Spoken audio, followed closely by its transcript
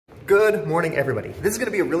Good morning, everybody. This is going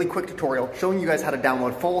to be a really quick tutorial showing you guys how to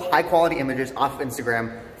download full high-quality images off of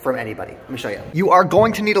Instagram from anybody. Let me show you. You are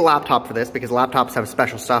going to need a laptop for this because laptops have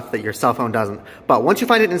special stuff that your cell phone doesn't. But once you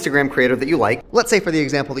find an Instagram creator that you like, let's say for the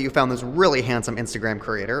example that you found this really handsome Instagram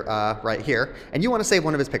creator right here, and you want to save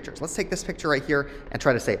one of his pictures. Let's take this picture right here and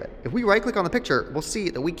try to save it. If we right-click on the picture, we'll see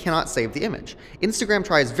that we cannot save the image. Instagram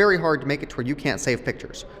tries very hard to make it to where you can't save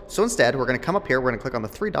pictures. So instead, we're going to come up here, we're going to click on the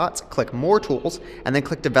three dots, click More Tools, and then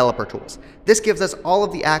click Developer Tools. This gives us all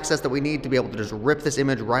of the access that we need to be able to just rip this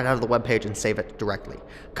image right out of the web page and save it directly.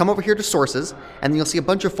 Come over here to Sources, and you'll see a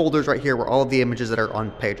bunch of folders right here where all of the images that are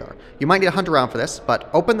on page are. You might need to hunt around for this, but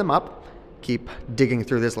open them up, keep digging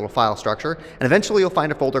through this little file structure, and eventually you'll find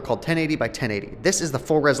a folder called 1080 by 1080. This is the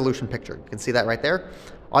full resolution picture. You can see that right there.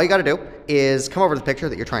 All you got to do is come over to the picture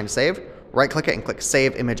that you're trying to save, right-click it, and click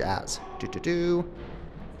Save Image As.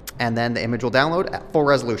 And then the image will download at full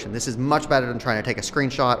resolution. This is much better than trying to take a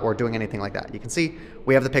screenshot or doing anything like that. You can see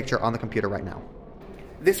we have the picture on the computer right now.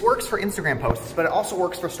 This works for Instagram posts, but it also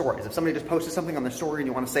works for stories. If somebody just posted something on their story and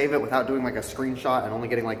you want to save it without doing like a screenshot and only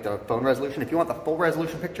getting like the phone resolution, if you want the full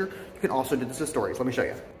resolution picture, you can also do this with stories. Let me show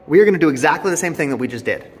you. We are going to do exactly the same thing that we just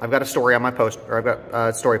did. I've got a story on my post, or I've got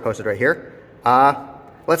a story posted right here.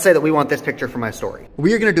 Let's say that we want this picture for my story.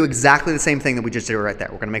 We are going to do exactly the same thing that we just did right there.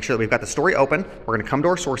 We're going to make sure that we've got the story open. We're going to come to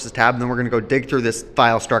our sources tab, and then we're going to go dig through this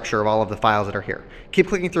file structure of all of the files that are here. Keep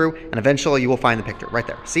clicking through, and eventually you will find the picture right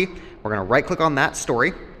there. See? We're going to right click on that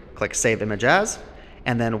story, click Save Image As,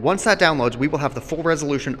 and then once that downloads, we will have the full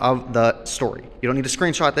resolution of the story. You don't need to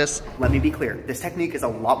screenshot this. Let me be clear. This technique is a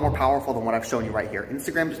lot more powerful than what I've shown you right here.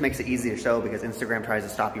 Instagram just makes it easy to show because Instagram tries to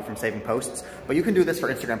stop you from saving posts. But you can do this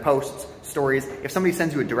for Instagram posts, stories. If somebody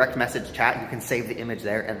sends you a direct message chat, you can save the image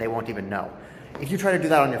there and they won't even know. If you try to do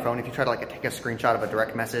that on your phone, if you try to like take a screenshot of a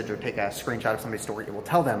direct message or take a screenshot of somebody's story, it will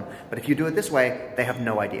tell them. But if you do it this way, they have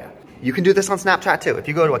no idea. You can do this on Snapchat too. If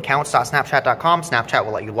you go to accounts.snapchat.com, Snapchat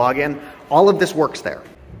will let you log in. All of this works there.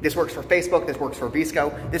 This works for Facebook, this works for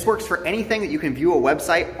VSCO, this works for anything that you can view a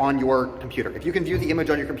website on your computer. If you can view the image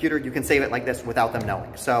on your computer, you can save it like this without them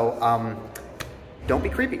knowing. So don't be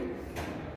creepy.